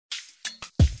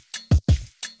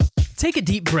Take a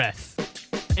deep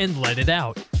breath and let it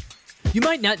out. You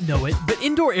might not know it, but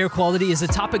indoor air quality is a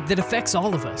topic that affects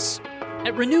all of us.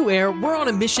 At RenewAire, we're on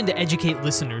a mission to educate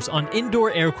listeners on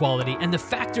indoor air quality and the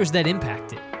factors that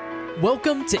impact it.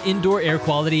 Welcome to Indoor Air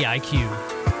Quality IQ.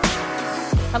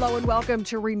 Hello and welcome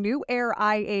to RenewAire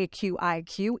IAQ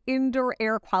IQ, Indoor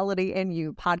Air Quality and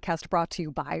You, podcast brought to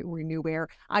you by RenewAire.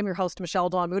 I'm your host, Michelle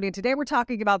Dawn Mooney, and today we're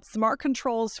talking about smart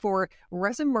controls for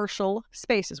resimmercial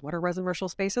spaces. What are resimmercial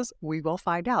spaces? We will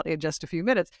find out in just a few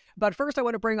minutes. But first, I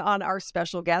want to bring on our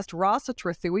special guest, Ross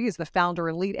Trethewey. Is the founder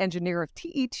and lead engineer of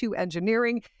TE2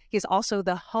 Engineering. He's also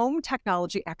the home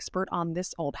technology expert on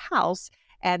this old house.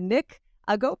 And Nick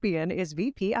Agopian is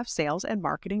VP of Sales and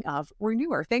Marketing of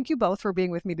RenewAire. Thank you both for being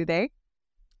with me today.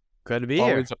 Good to be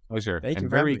here. Always a pleasure. Thank you.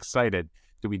 Very excited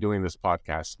to be doing this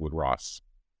podcast with Ross.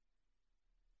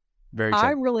 Very excited.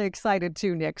 I'm really excited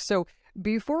too, Nick. So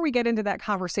before we get into that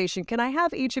conversation, can I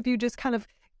have each of you just kind of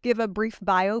give a brief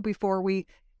bio before we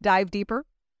dive deeper?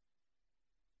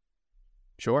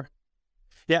 Sure.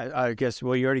 Yeah, I guess,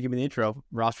 well, you already gave me the intro.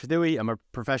 Ross Trethewey. I'm a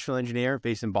professional engineer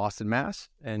based in Boston, Mass.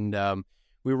 And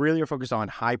we really are focused on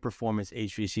high-performance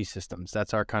HVAC systems.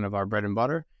 That's our kind of our bread and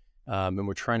butter. And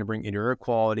we're trying to bring indoor air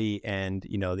quality and,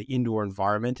 the indoor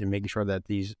environment and making sure that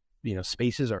these,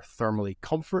 spaces are thermally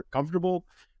comfortable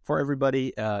for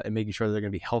everybody and making sure they're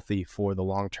going to be healthy for the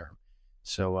long term.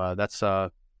 So that's a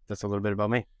little bit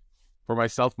about me. For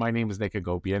myself, my name is Nick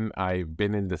Agopian. I've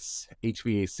been in this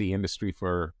HVAC industry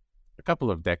for a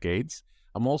couple of decades.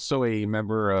 I'm also a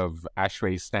member of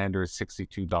ASHRAE Standards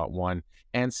 62.1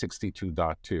 and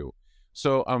 62.2.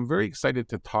 So I'm very excited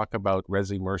to talk about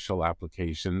Resimmercial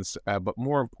applications, but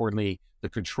more importantly, the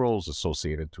controls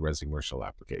associated to Resimmercial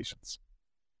applications.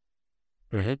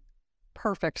 Mm-hmm.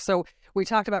 Perfect. So we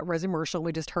talked about Resimmercial.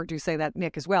 We just heard you say that,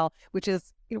 Nick, as well, which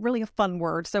is really a fun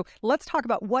word. So let's talk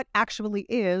about what actually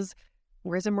is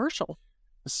Resimmercial.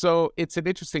 So it's an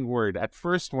interesting word. At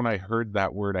first, when I heard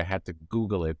that word, I had to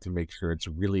Google it to make sure it's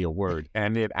really a word,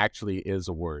 and it actually is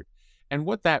a word. And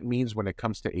what that means when it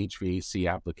comes to HVAC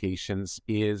applications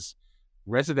is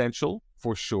residential,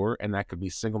 for sure, and that could be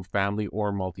single family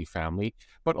or multifamily,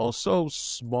 but also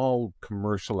small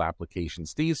commercial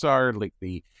applications. These are like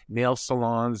the nail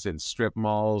salons and strip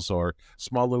malls or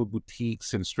small little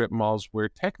boutiques and strip malls where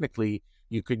technically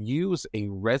you could use a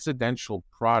residential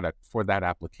product for that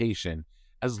application,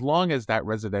 as long as that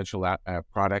residential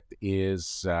product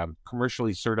is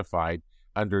commercially certified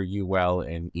under UL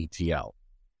and ETL.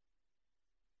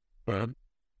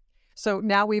 So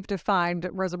now we've defined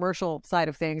Resimmercial side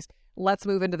of things. Let's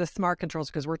move into the smart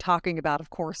controls because we're talking about, of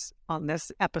course, on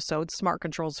this episode, smart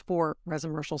controls for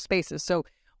Resimmercial spaces. So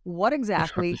what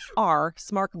exactly are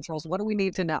smart controls? What do we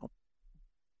need to know?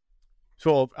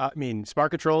 So, smart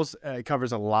controls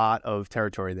covers a lot of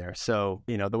territory there. So,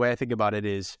 the way I think about it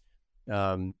is,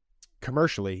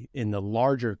 commercially, in the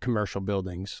larger commercial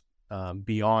buildings,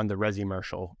 beyond the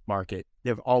Resimmercial market,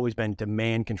 there have always been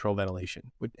demand control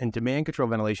ventilation. And demand control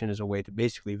ventilation is a way to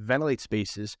basically ventilate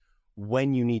spaces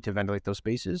when you need to ventilate those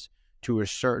spaces to a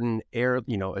certain air,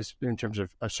 in terms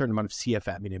of a certain amount of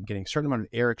CFM, meaning I'm getting a certain amount of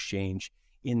air exchange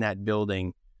in that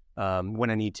building when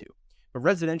I need to. But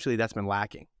residentially, that's been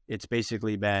lacking. It's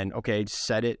basically been, okay,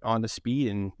 set it on the speed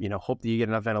and, hope that you get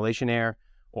enough ventilation air,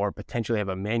 or potentially have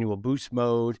a manual boost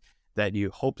mode that you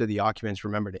hope that the occupants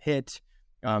remember to hit.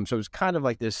 So it's kind of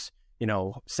like this,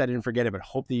 set it and forget it, but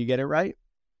hope that you get it right.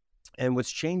 And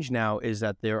what's changed now is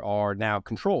that there are now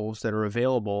controls that are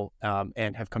available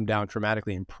and have come down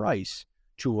dramatically in price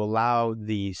to allow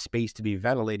the space to be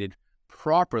ventilated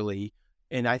properly.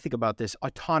 And I think about this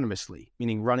autonomously,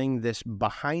 meaning running this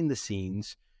behind the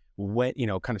scenes, when,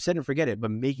 kind of set and forget it,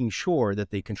 but making sure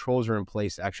that the controls are in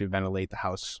place to actually ventilate the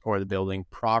house or the building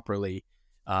properly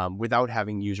without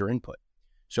having user input.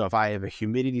 So if I have a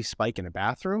humidity spike in a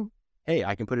bathroom, hey,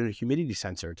 I can put in a humidity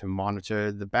sensor to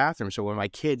monitor the bathroom. So when my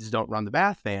kids don't run the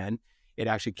bath fan, it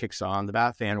actually kicks on the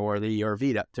bath fan or the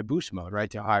ERV to boost mode,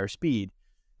 right, to higher speed.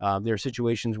 There are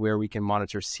situations where we can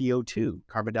monitor CO2,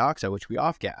 carbon dioxide, which we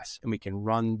off gas, and we can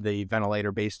run the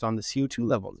ventilator based on the CO2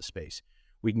 level in the space.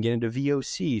 We can get into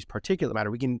VOCs, particulate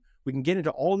matter. We can get into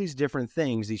all these different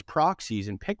things, these proxies,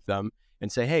 and pick them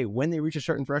and say, hey, when they reach a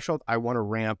certain threshold, I want to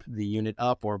ramp the unit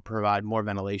up or provide more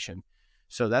ventilation.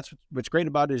 So that's what's great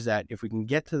about it, is that if we can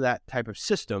get to that type of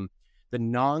system, the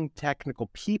non-technical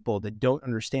people that don't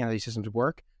understand how these systems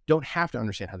work don't have to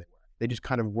understand how they work. They just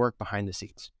kind of work behind the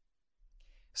scenes.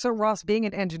 So Ross, being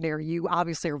an engineer, you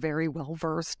obviously are very well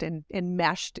versed and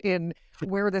enmeshed in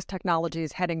where this technology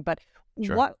is heading. But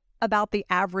Sure. What about the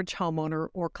average homeowner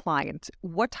or client?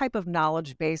 What type of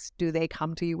knowledge base do they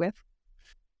come to you with?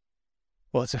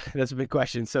 Well, that's a big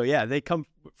question. So yeah, they come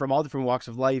from all different walks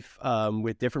of life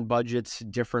with different budgets,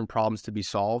 different problems to be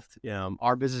solved.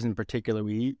 Our business in particular,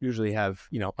 we usually have,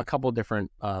 a couple of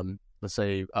different, let's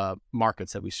say,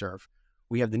 markets that we serve.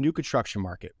 We have the new construction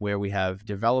market where we have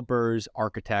developers,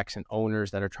 architects, and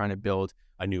owners that are trying to build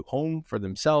a new home for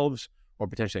themselves or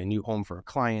potentially a new home for a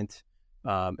client.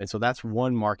 And so that's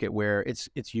one market where it's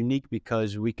unique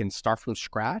because we can start from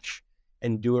scratch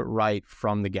and do it right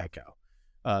from the get-go.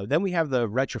 Then we have the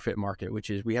retrofit market, which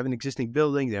is we have an existing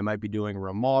building. They might be doing a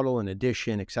remodel, an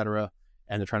addition, et cetera.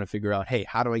 And they're trying to figure out, hey,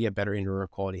 how do I get better indoor air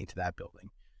quality into that building?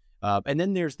 And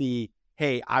then there's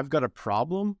hey, I've got a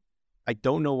problem. I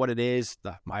don't know what it is.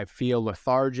 I feel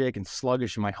lethargic and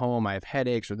sluggish in my home. I have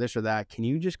headaches or this or that. Can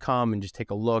you just come and just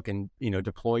take a look and,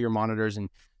 deploy your monitors and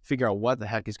figure out what the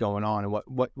heck is going on and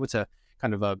what's a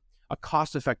kind of a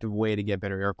cost-effective way to get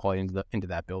better air quality into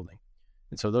that building?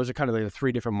 And so those are kind of the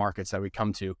three different markets that we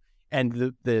come to.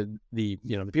 And the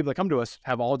people that come to us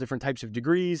have all different types of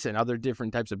degrees and other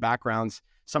different types of backgrounds.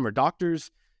 Some are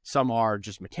doctors, some are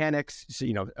just mechanics, so,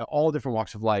 all different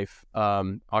walks of life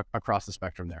across the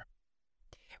spectrum there.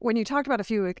 When you talked about a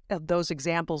few of those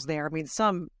examples there,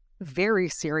 some very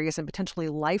serious and potentially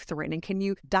life-threatening. Can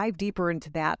you dive deeper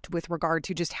into that with regard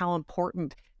to just how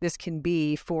important this can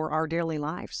be for our daily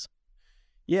lives?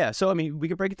 Yeah, so we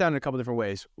could break it down in a couple different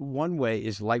ways. One way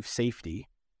is life safety.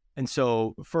 And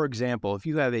so, for example, if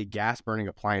you have a gas-burning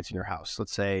appliance in your house,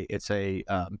 let's say it's a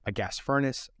gas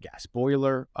furnace, a gas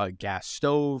boiler, a gas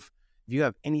stove, if you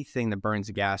have anything that burns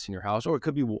gas in your house, or it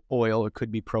could be oil, it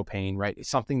could be propane, right? It's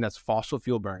something that's fossil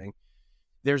fuel burning.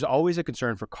 There's always a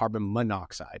concern for carbon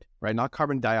monoxide, right? Not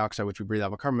carbon dioxide, which we breathe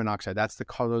out, but carbon monoxide. That's the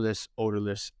colorless,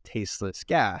 odorless, tasteless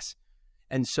gas.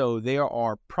 And so there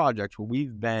are projects where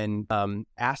we've been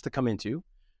asked to come into.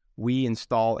 We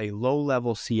install a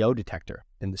low-level CO detector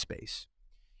in the space,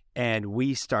 and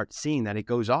we start seeing that it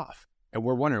goes off. And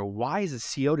we're wondering, why is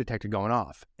the CO detector going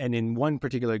off? And in one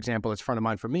particular example that's front of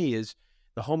mind for me is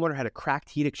the homeowner had a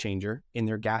cracked heat exchanger in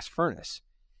their gas furnace.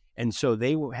 And so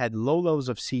they had low levels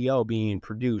of CO being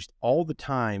produced all the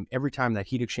time, every time that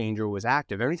heat exchanger was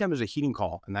active. Every time there was a heating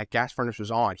call and that gas furnace was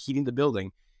on, heating the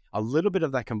building, a little bit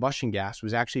of that combustion gas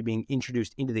was actually being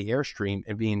introduced into the airstream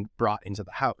and being brought into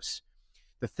the house.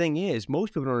 The thing is,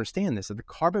 most people don't understand this, that the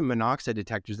carbon monoxide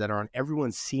detectors that are on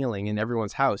everyone's ceiling in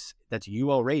everyone's house that's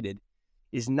UL rated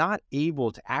is not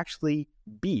able to actually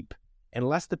beep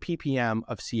unless the ppm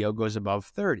of CO goes above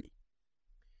 30.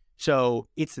 So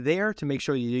it's there to make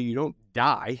sure you don't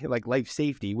die, like life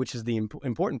safety, which is the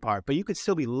important part, but you could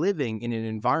still be living in an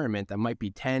environment that might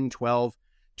be 10, 12,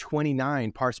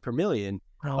 29 parts per million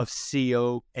of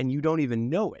CO, and you don't even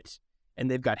know it.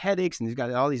 And they've got headaches and they've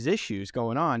got all these issues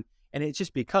going on. And it's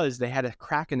just because they had a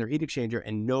crack in their heat exchanger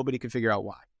and nobody could figure out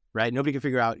why, right? Nobody could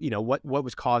figure out, what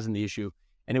was causing the issue.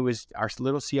 And it was our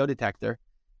little CO detector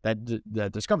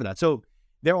that discovered that. So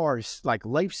there are like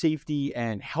life safety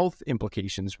and health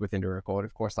implications with indoor air quality,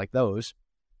 of course, like those.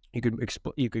 You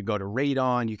could go to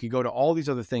radon, you could go to all these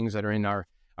other things that are in our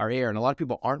air. And a lot of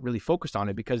people aren't really focused on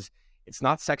it because it's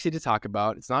not sexy to talk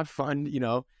about. It's not fun,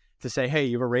 to say, hey,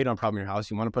 you have a radon problem in your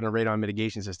house. You want to put a radon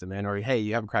mitigation system in, or hey,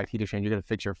 you have a cracked heat exchanger, you got to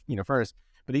fix your furnace.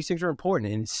 But these things are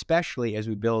important. And especially as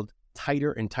we build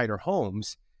tighter and tighter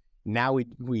homes, now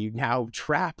we now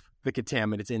trap the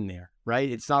contaminants in there, right?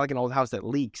 It's not like an old house that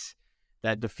leaks,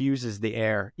 that diffuses the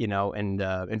air, and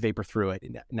vapor through it.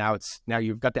 And now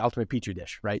you've got the ultimate petri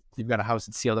dish, right? You've got a house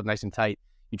that's sealed up nice and tight.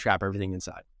 You trap everything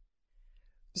inside.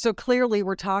 So clearly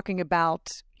we're talking about,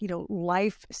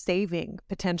 life-saving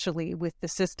potentially with the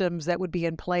systems that would be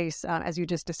in place, as you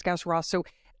just discussed, Ross. So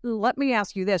let me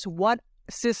ask you this. What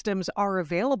systems are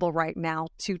available right now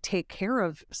to take care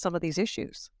of some of these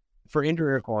issues? For indoor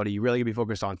air quality, you really going to be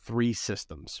focused on three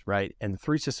systems, right? And the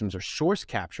three systems are source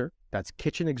capture. That's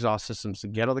kitchen exhaust systems to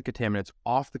get all the contaminants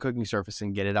off the cooking surface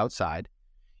and get it outside.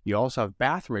 You also have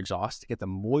bathroom exhaust to get the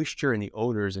moisture and the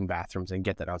odors in bathrooms and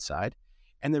get that outside.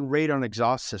 And then radon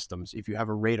exhaust systems if you have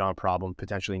a radon problem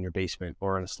potentially in your basement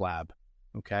or on a slab,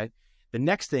 okay? The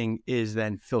next thing is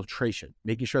then filtration,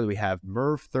 making sure that we have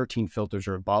MERV 13 filters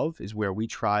or above is where we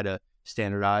try to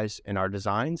standardize in our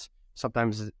designs.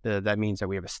 Sometimes that means that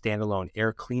we have a standalone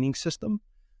air cleaning system,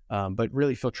 but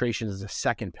really filtration is the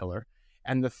second pillar.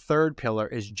 And the third pillar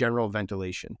is general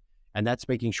ventilation. And that's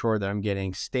making sure that I'm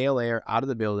getting stale air out of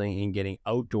the building and getting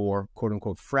outdoor, quote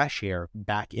unquote, fresh air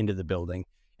back into the building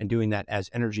and doing that as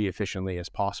energy efficiently as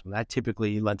possible. That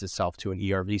typically lends itself to an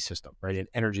ERV system, right? An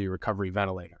energy recovery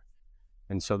ventilator.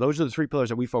 And so those are the three pillars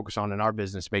that we focus on in our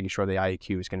business, making sure the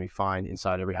IAQ is going to be fine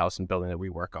inside every house and building that we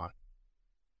work on.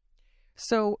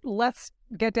 So let's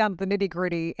get down to the nitty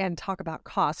gritty and talk about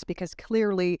cost, because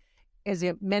clearly, as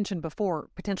you mentioned before,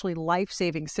 potentially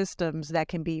life-saving systems that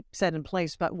can be set in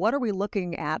place. But what are we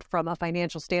looking at from a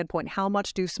financial standpoint? How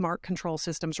much do smart control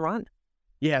systems run?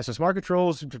 Yeah, so smart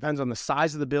controls depends on the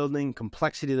size of the building,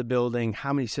 complexity of the building,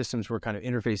 how many systems we're kind of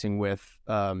interfacing with.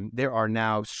 There are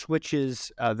now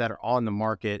switches that are on the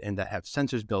market and that have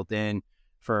sensors built in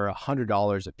for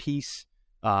 $100 a piece.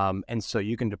 And so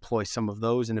you can deploy some of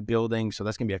those in a building. So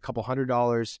that's going to be a couple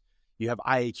 $100. You have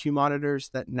IAQ monitors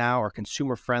that now are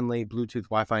consumer friendly, Bluetooth,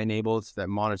 Wi-Fi enabled, that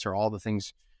monitor all the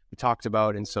things we talked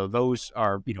about. And so those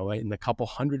are, in the couple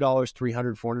 $100,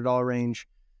 $300, $400 range.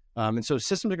 And so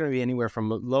systems are going to be anywhere from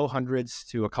low hundreds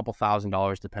to a couple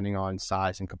 $1,000s, depending on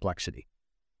size and complexity.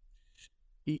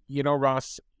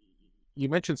 Ross, you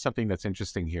mentioned something that's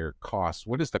interesting here, cost.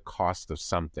 What is the cost of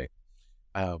something?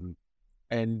 And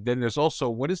then there's also,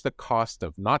 what is the cost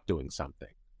of not doing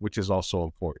something, which is also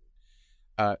important.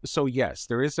 So yes,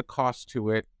 there is a cost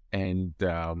to it. And,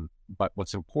 but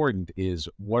what's important is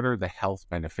what are the health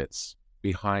benefits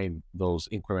behind those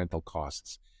incremental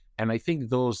costs? And I think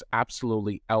those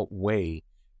absolutely outweigh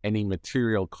any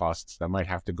material costs that might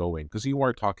have to go in, because you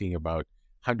are talking about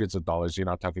hundreds of dollars. You're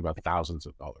not talking about thousands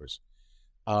of dollars.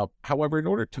 However, in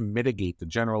order to mitigate the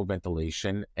general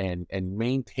ventilation and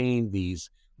maintain these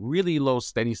really low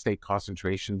steady state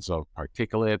concentrations of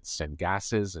particulates and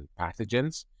gases and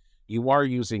pathogens, you are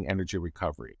using energy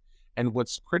recovery. And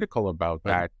what's critical about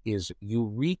that is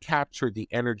you recapture the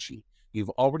energy. You've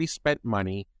already spent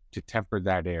money to temper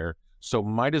that air, so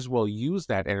might as well use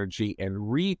that energy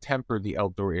and re-temper the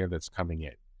outdoor air that's coming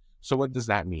in. So what does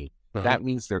that mean? That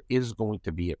means there is going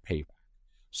to be a payback.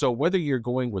 So whether you're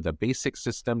going with a basic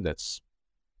system that's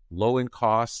low in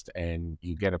cost and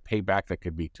you get a payback that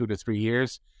could be 2 to 3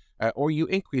 years, or you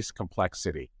increase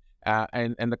complexity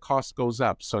and the cost goes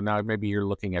up. So now maybe you're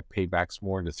looking at paybacks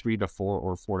more in the 3 to 4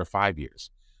 or 4 to 5 years.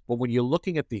 But when you're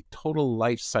looking at the total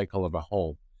life cycle of a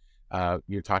home,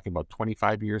 you're talking about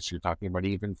 25 years, you're talking about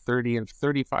even 30 and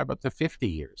 35 up to 50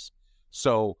 years.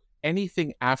 So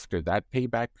anything after that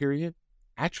payback period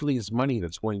actually is money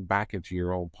that's going back into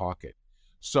your own pocket.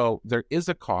 So there is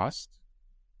a cost,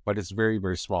 but it's very,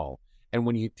 very small. And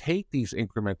when you take these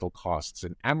incremental costs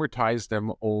and amortize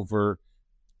them over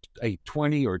a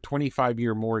 20 or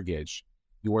 25-year mortgage,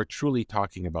 you are truly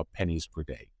talking about pennies per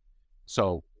day.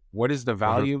 So what is the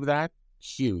value of that?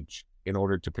 Huge, in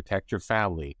order to protect your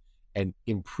family and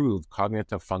improve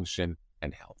cognitive function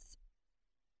and health.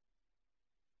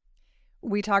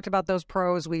 We talked about those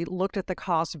pros. We looked at the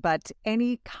cost, but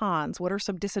any cons? What are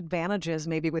some disadvantages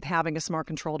maybe with having a smart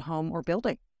controlled home or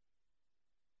building?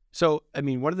 So,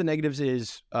 one of the negatives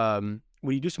is when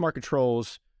you do smart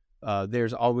controls,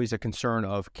 there's always a concern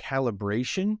of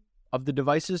calibration of the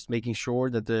devices, making sure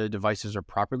that the devices are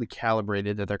properly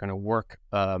calibrated, that they're going to work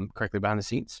correctly behind the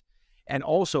scenes. And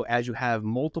also, as you have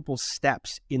multiple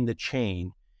steps in the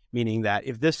chain, meaning that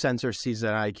if this sensor sees an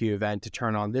IQ event to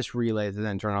turn on this relay, to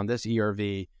then turn on this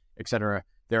ERV, et cetera,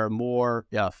 there are more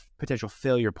potential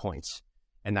failure points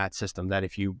in that system that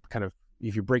if you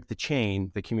break the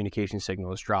chain, the communication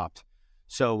signal is dropped.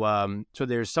 So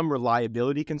there's some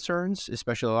reliability concerns,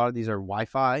 especially a lot of these are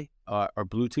Wi-Fi or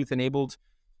Bluetooth enabled.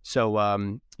 So,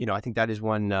 I think that is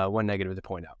one negative to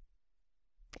point out.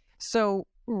 So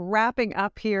wrapping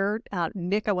up here,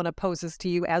 Nick, I want to pose this to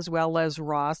you as well as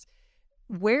Ross.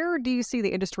 Where do you see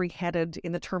the industry headed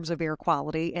in the terms of air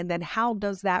quality? And then how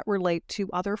does that relate to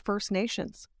other First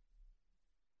Nations?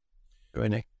 Go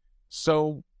ahead, Nick.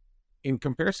 So in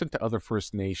comparison to other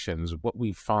First Nations, what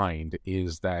we find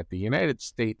is that the United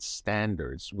States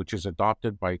standards, which is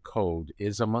adopted by code,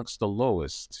 is amongst the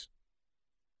lowest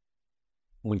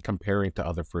when comparing to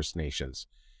other First Nations.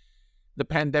 The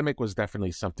pandemic was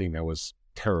definitely something that was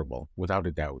terrible, without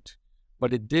a doubt,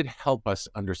 but it did help us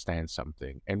understand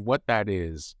something. And what that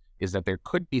is that there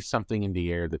could be something in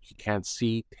the air that you can't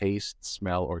see, taste,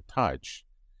 smell, or touch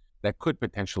that could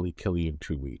potentially kill you in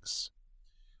 2 weeks.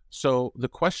 So the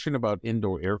question about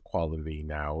indoor air quality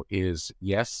now is,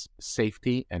 yes,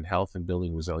 safety and health and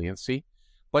building resiliency,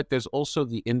 but there's also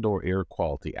the indoor air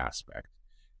quality aspect.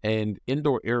 And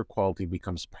indoor air quality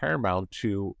becomes paramount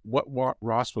to what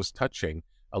Ross was touching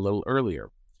a little earlier.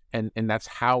 And that's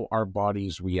how our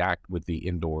bodies react with the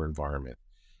indoor environment.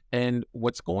 And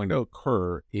what's going to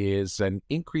occur is an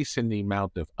increase in the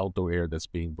amount of outdoor air that's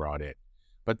being brought in.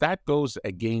 But that goes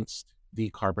against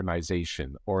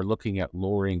decarbonization or looking at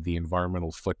lowering the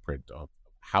environmental footprint of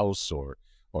house or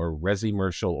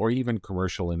Resimmercial or even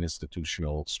commercial and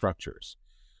institutional structures.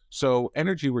 So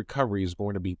energy recovery is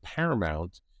going to be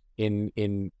paramount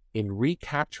in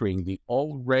recapturing the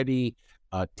already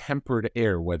tempered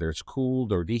air, whether it's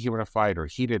cooled or dehumidified or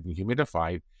heated and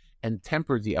humidified, and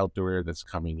temper the outdoor air that's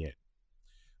coming in.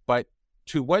 But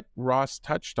to what Ross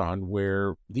touched on,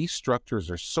 where these structures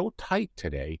are so tight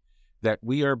today that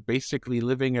we are basically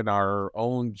living in our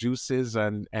own juices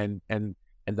and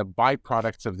the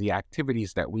byproducts of the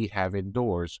activities that we have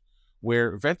indoors,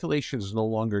 where ventilation is no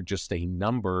longer just a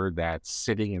number that's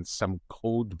sitting in some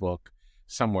code book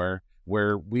somewhere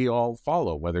where we all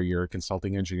follow, whether you're a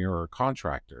consulting engineer or a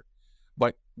contractor.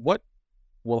 But what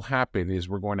will happen is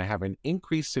we're going to have an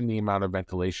increase in the amount of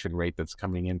ventilation rate that's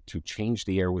coming in to change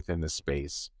the air within the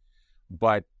space.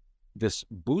 But this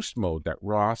boost mode that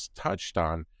Ross touched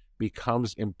on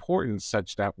becomes important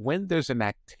such that when there's an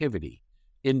activity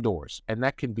indoors, and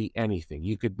that can be anything,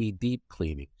 you could be deep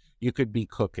cleaning, you could be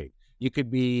cooking, you could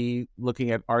be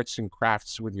looking at arts and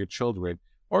crafts with your children,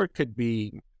 or it could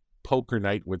be poker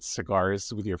night with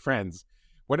cigars with your friends,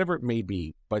 whatever it may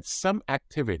be, but some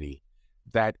activity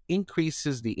that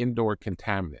increases the indoor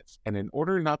contaminants. And in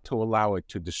order not to allow it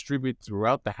to distribute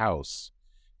throughout the house,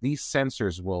 these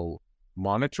sensors will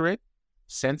monitor it,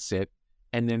 sense it,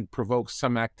 and then provoke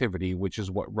some activity, which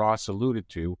is what Ross alluded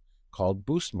to, called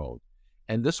boost mode.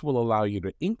 And this will allow you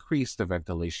to increase the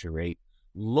ventilation rate,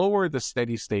 lower the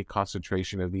steady state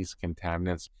concentration of these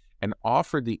contaminants, and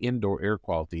offer the indoor air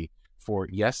quality for,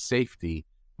 yes, safety,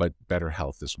 but better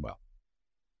health as well.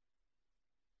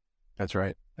 That's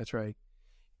right. That's right.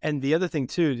 And the other thing,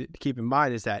 too, to keep in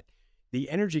mind is that the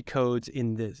energy codes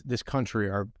in this country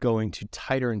are going to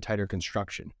tighter and tighter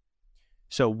construction.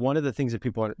 So one of the things that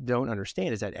people don't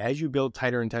understand is that as you build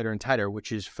tighter and tighter and tighter,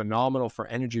 which is phenomenal for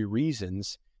energy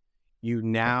reasons, you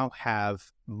now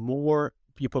have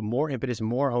you put more impetus,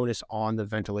 more onus on the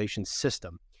ventilation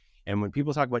system. And when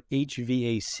people talk about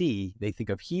HVAC, they think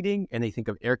of heating and they think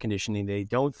of air conditioning. They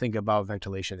don't think about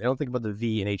ventilation. They don't think about the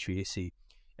V in HVAC.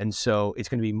 And so it's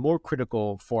going to be more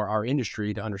critical for our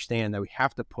industry to understand that we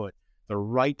have to put the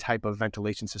right type of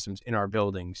ventilation systems in our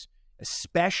buildings,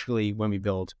 especially when we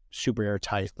build super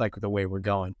airtight, like the way we're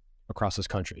going across this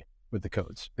country with the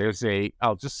codes.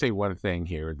 I'll just say one thing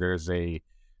here. There's a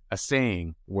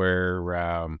saying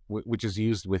where, which is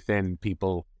used within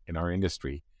people in our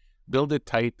industry: build it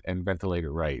tight and ventilate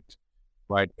it right.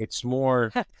 But it's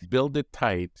more build it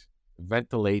tight,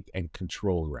 ventilate, and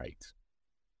control right.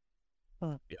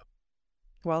 Yeah.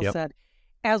 Well said.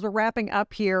 As we're wrapping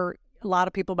up here, a lot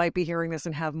of people might be hearing this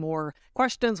and have more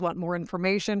questions, want more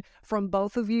information from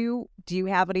both of you. Do you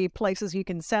have any places you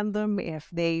can send them if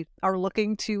they are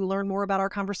looking to learn more about our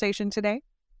conversation today?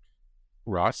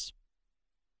 Ross?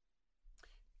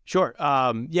 Sure.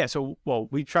 So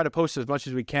we try to post as much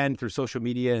as we can through social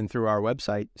media and through our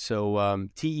website. So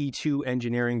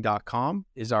TE2Engineering.com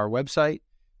is our website.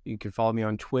 You can follow me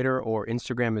on Twitter or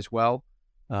Instagram as well.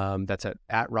 That's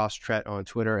at Ross Tret on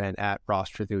Twitter and at Ross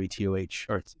Trethewey, TOH,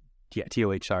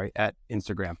 at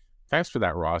Instagram. Thanks for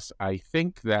that, Ross. I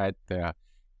think that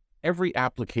every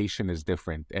application is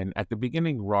different. And at the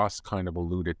beginning, Ross kind of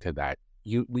alluded to that.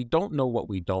 We don't know what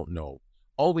we don't know.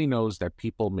 All we know is that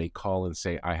people may call and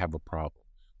say, I have a problem.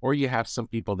 Or you have some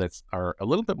people that are a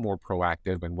little bit more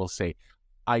proactive and will say,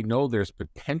 I know there's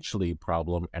potentially a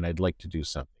problem and I'd like to do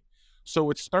something. So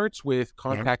it starts with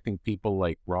contacting people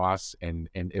like Ross and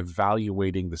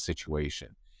evaluating the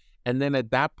situation. And then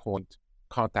at that point,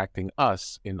 contacting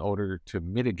us in order to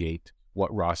mitigate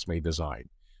what Ross may design.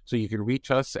 So you can reach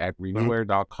us at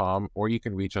RenewAire.com, or you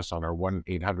can reach us on our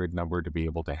 1-800 number to be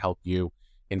able to help you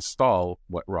install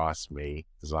what Ross may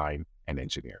design and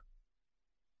engineer.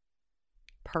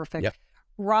 Perfect. Yep.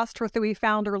 Ross Trethewey,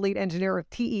 founder, lead engineer of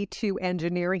TE2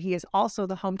 Engineering. He is also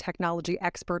the home technology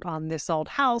expert on This Old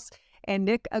House. And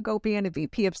Nick Agopian,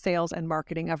 VP of Sales and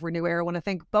Marketing of RenewAire. I want to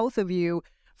thank both of you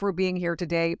for being here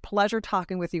today. Pleasure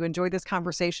talking with you. Enjoyed this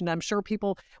conversation. I'm sure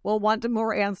people will want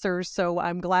more answers, so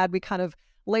I'm glad we kind of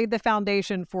laid the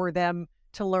foundation for them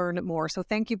to learn more. So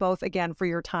thank you both again for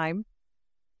your time.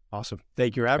 Awesome.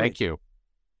 Thank you, Abby. Thank you.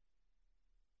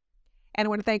 And I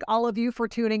want to thank all of you for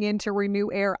tuning in to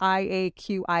RenewAire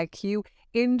IAQ IQ,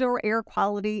 Indoor Air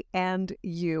Quality and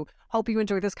You. Hope you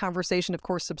enjoyed this conversation. Of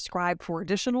course, subscribe for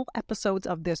additional episodes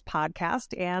of this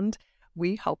podcast, and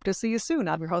we hope to see you soon.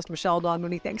 I'm your host, Michelle Dawn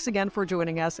Mooney. Thanks again for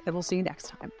joining us, and we'll see you next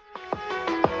time.